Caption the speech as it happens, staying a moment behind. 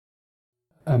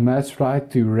A mass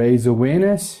ride to raise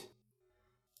awareness.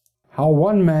 How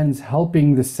one man's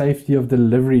helping the safety of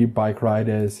delivery bike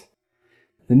riders.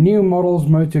 The new models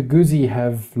Moto Guzzi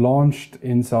have launched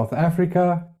in South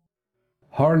Africa.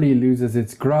 Harley loses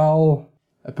its growl.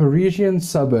 A Parisian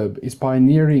suburb is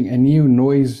pioneering a new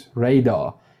noise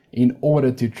radar in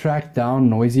order to track down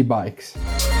noisy bikes.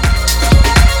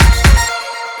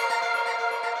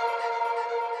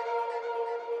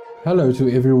 Hello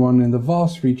to everyone in the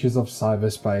vast reaches of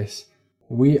cyberspace.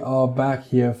 We are back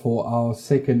here for our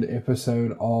second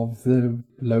episode of the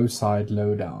Low Side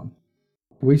Lowdown.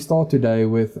 We start today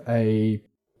with an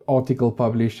article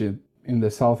published in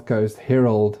the South Coast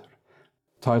Herald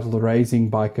titled Raising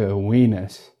Biker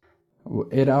Awareness.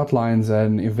 It outlines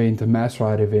an event, a mass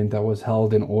ride event that was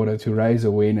held in order to raise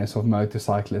awareness of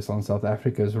motorcyclists on South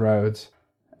Africa's roads.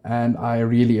 And I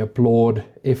really applaud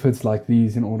efforts like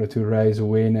these in order to raise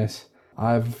awareness.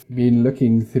 I've been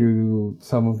looking through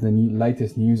some of the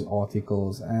latest news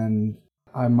articles, and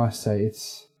I must say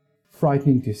it's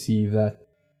frightening to see that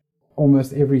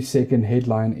almost every second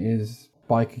headline is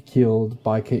biker killed,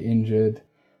 biker injured,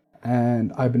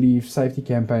 and I believe safety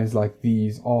campaigns like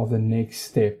these are the next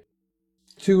step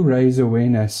to raise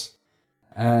awareness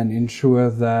and ensure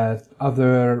that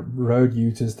other road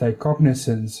users take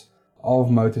cognizance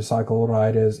of motorcycle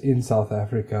riders in South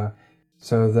Africa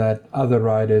so that other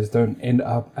riders don't end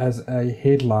up as a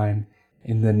headline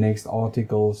in the next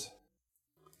articles.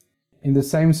 In the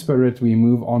same spirit, we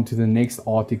move on to the next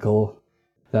article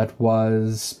that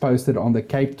was posted on the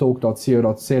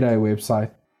capetalk.co.za website,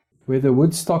 where the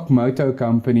Woodstock Moto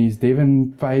Company's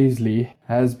Devin Paisley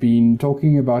has been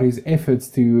talking about his efforts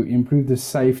to improve the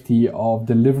safety of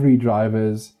delivery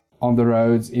drivers on the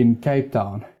roads in Cape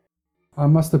Town. I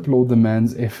must applaud the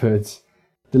man's efforts.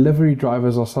 Delivery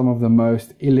drivers are some of the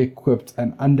most ill-equipped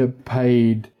and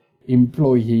underpaid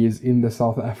employees in the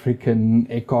South African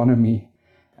economy,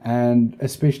 and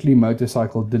especially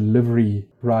motorcycle delivery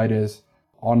riders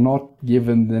are not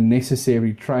given the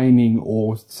necessary training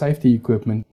or safety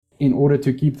equipment in order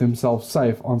to keep themselves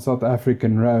safe on South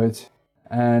African roads.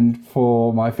 And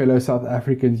for my fellow South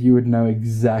Africans, you would know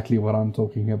exactly what I'm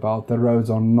talking about. The roads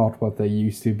are not what they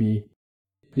used to be.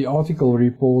 The article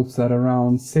reports that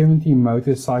around 70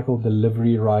 motorcycle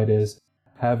delivery riders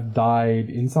have died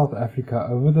in South Africa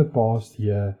over the past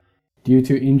year due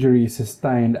to injuries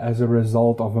sustained as a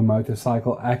result of a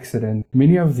motorcycle accident.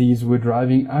 Many of these were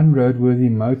driving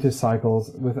unroadworthy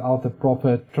motorcycles without the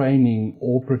proper training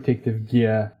or protective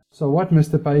gear. So what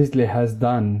Mr. Paisley has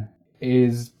done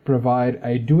is provide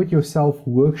a do-it-yourself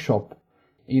workshop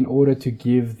in order to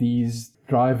give these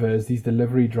drivers, these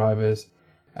delivery drivers,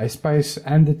 a space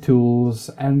and the tools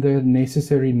and the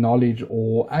necessary knowledge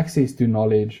or access to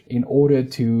knowledge in order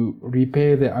to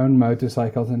repair their own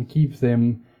motorcycles and keep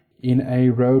them in a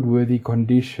roadworthy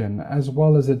condition, as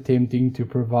well as attempting to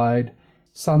provide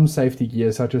some safety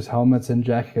gear such as helmets and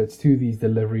jackets to these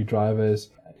delivery drivers.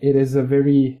 It is a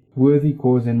very worthy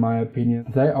cause in my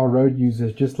opinion. They are road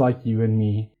users just like you and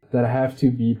me that have to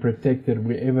be protected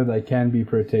wherever they can be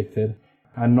protected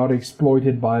and not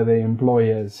exploited by their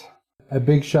employers. A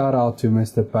big shout out to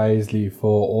Mr. Paisley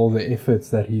for all the efforts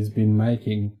that he's been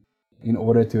making in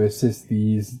order to assist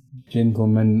these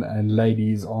gentlemen and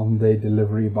ladies on their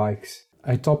delivery bikes.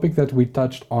 A topic that we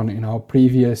touched on in our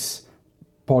previous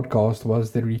podcast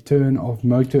was the return of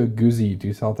Moto Guzzi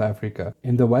to South Africa.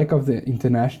 In the wake of the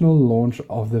international launch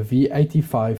of the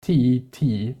V85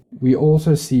 TT, we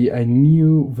also see a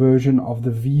new version of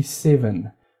the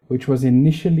V7, which was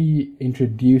initially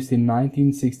introduced in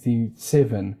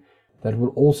 1967, that will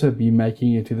also be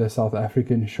making it to the South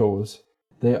African shores.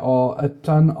 There are a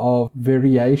ton of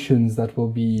variations that will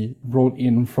be brought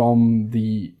in from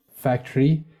the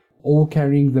factory, all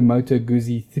carrying the Moto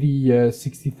Guzzi 3-year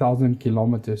 60,000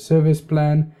 kilometer service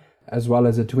plan, as well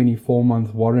as a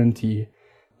 24-month warranty.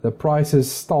 The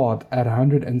prices start at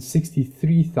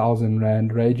 163,000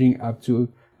 Rand, ranging up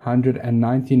to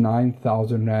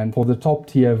 199,000 Rand for the top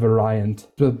tier variant.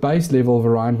 The base level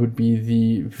variant would be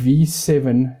the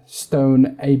V7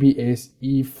 Stone ABS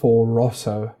E4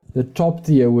 Rosso. The top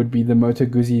tier would be the Moto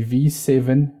Guzzi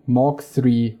V7 Mark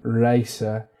III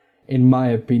Racer. In my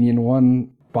opinion,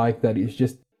 one bike that is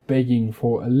just begging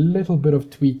for a little bit of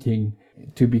tweaking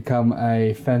to become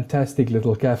a fantastic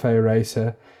little cafe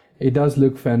racer. It does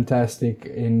look fantastic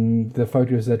in the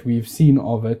photos that we've seen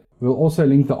of it. We'll also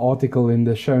link the article in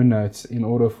the show notes in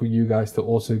order for you guys to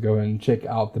also go and check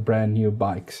out the brand new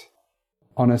bikes.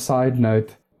 On a side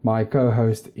note, my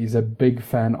co-host is a big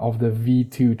fan of the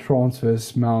V2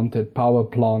 transverse mounted power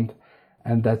plant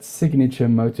and that signature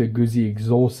Moto Guzzi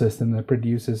exhaust system that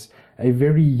produces a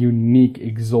very unique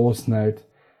exhaust note.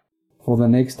 For the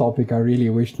next topic, I really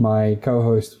wished my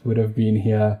co-host would have been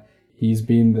here. He's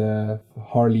been the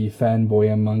Harley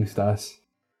fanboy amongst us.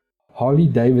 Harley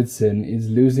Davidson is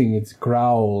losing its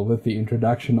growl with the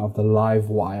introduction of the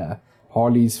Livewire,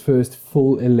 Harley's first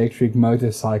full electric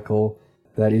motorcycle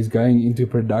that is going into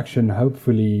production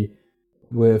hopefully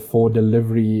for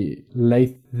delivery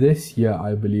late this year,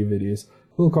 I believe it is.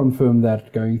 We'll confirm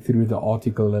that going through the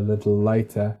article a little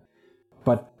later.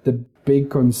 But the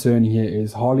big concern here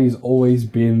is Harley's always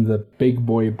been the big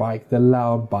boy bike, the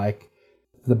loud bike,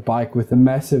 the bike with a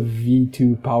massive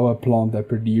V2 power plant that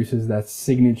produces that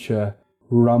signature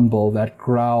rumble, that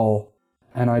growl.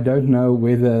 And I don't know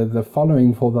whether the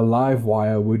following for the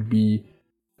Livewire would be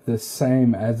the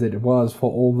same as it was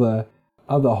for all the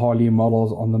other Harley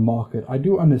models on the market. I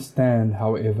do understand,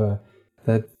 however,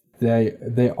 that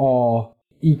they are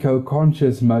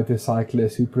eco-conscious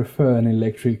motorcyclists who prefer an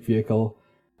electric vehicle,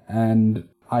 and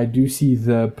I do see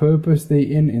the purpose they're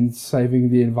in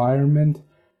saving the environment.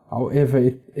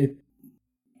 However,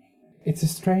 it's a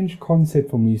strange concept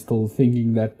for me still,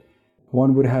 thinking that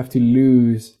one would have to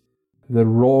lose the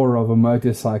roar of a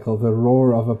motorcycle, the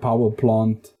roar of a power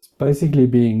plant. It's basically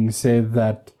being said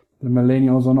that the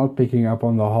millennials are not picking up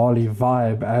on the Harley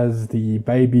vibe as the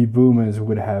baby boomers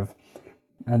would have.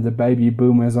 And the baby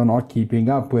boomers are not keeping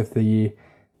up with the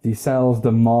sales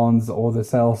demands or the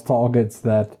sales targets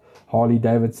that Harley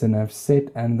Davidson have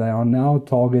set, and they are now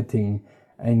targeting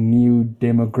a new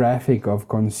demographic of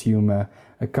consumer,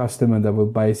 a customer that will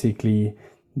basically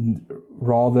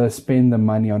rather spend the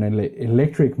money on an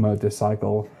electric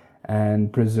motorcycle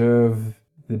and preserve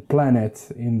the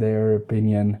planet, in their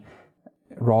opinion,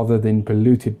 rather than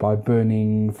pollute it by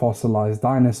burning fossilized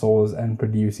dinosaurs and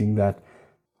producing that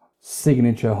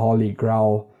signature Harley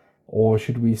growl, or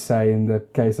should we say, in the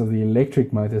case of the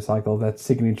electric motorcycle, that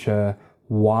signature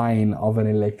whine of an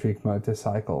electric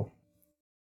motorcycle.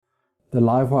 The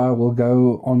Livewire will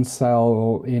go on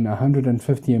sale in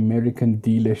 150 American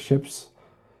dealerships.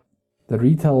 The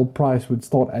retail price would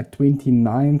start at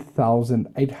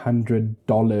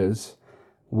 $29,800,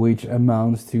 which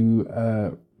amounts to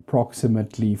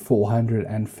approximately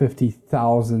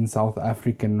 450,000 South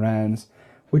African rands,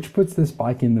 which puts this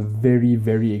bike in the very,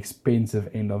 very expensive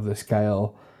end of the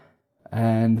scale.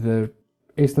 And the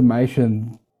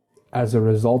estimation as a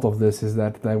result of this is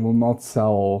that they will not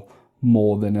sell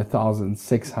more than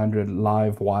 1,600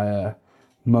 Livewire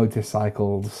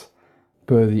motorcycles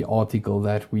per the article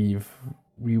that we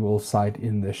will cite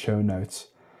in the show notes.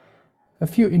 A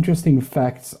few interesting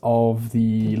facts of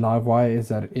the Livewire is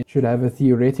that it should have a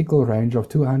theoretical range of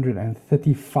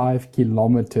 235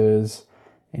 kilometers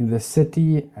in the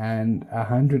city and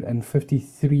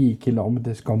 153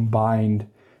 kilometers combined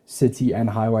city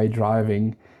and highway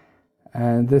driving.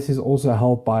 And this is also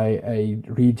helped by a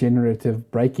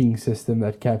regenerative braking system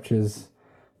that captures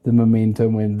the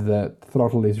momentum when the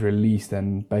throttle is released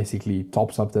and basically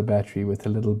tops up the battery with a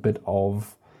little bit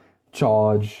of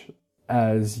charge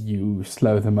as you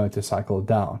slow the motorcycle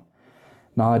down.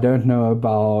 Now, I don't know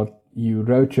about you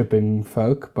road tripping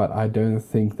folk, but I don't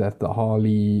think that the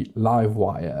Harley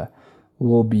Livewire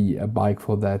will be a bike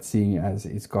for that, seeing as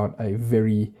it's got a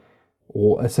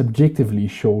subjectively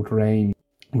short range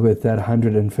with that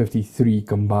 153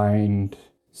 combined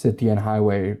city and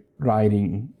highway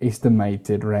riding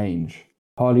estimated range.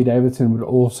 Harley Davidson would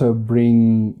also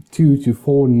bring 2 to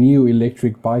 4 new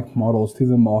electric bike models to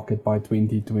the market by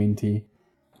 2020.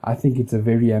 I think it's a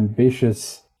very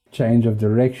ambitious change of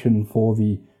direction for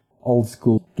the old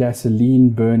school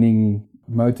gasoline burning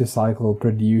motorcycle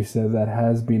producer that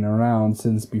has been around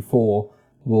since before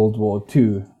World War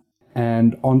II.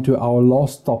 And on to our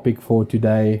last topic for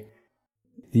today,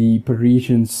 the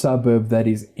Parisian suburb that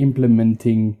is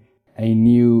implementing a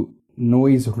new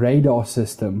noise radar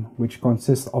system, which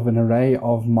consists of an array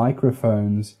of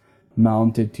microphones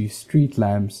mounted to street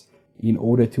lamps in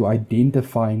order to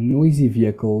identify noisy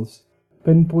vehicles,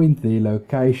 pinpoint their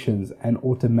locations, and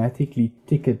automatically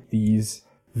ticket these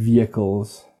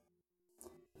vehicles.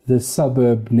 The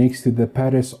suburb next to the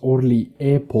Paris Orly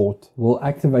airport will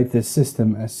activate the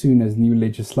system as soon as new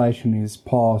legislation is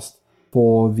passed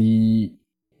for the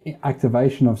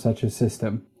activation of such a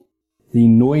system. The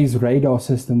noise radar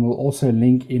system will also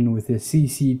link in with the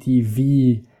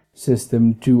CCTV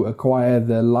system to acquire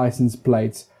the license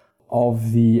plates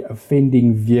of the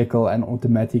offending vehicle and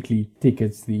automatically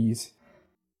tickets these.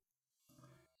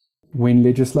 When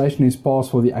legislation is passed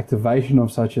for the activation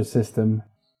of such a system,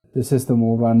 the system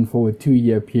will run for a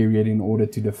 2-year period in order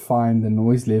to define the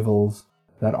noise levels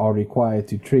that are required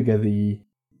to trigger the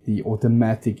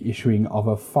automatic issuing of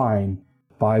a fine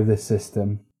by the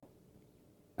system.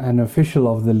 An official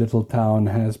of the little town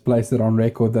has placed it on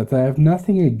record that they have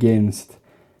nothing against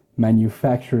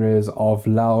manufacturers of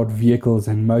loud vehicles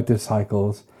and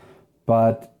motorcycles,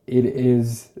 but it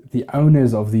is the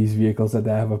owners of these vehicles that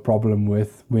they have a problem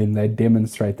with when they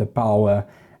demonstrate the power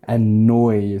and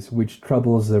noise which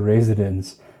troubles the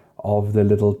residents of the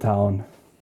little town.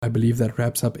 I believe that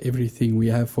wraps up everything we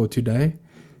have for today.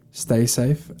 Stay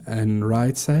safe and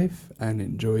ride safe and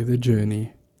enjoy the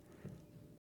journey.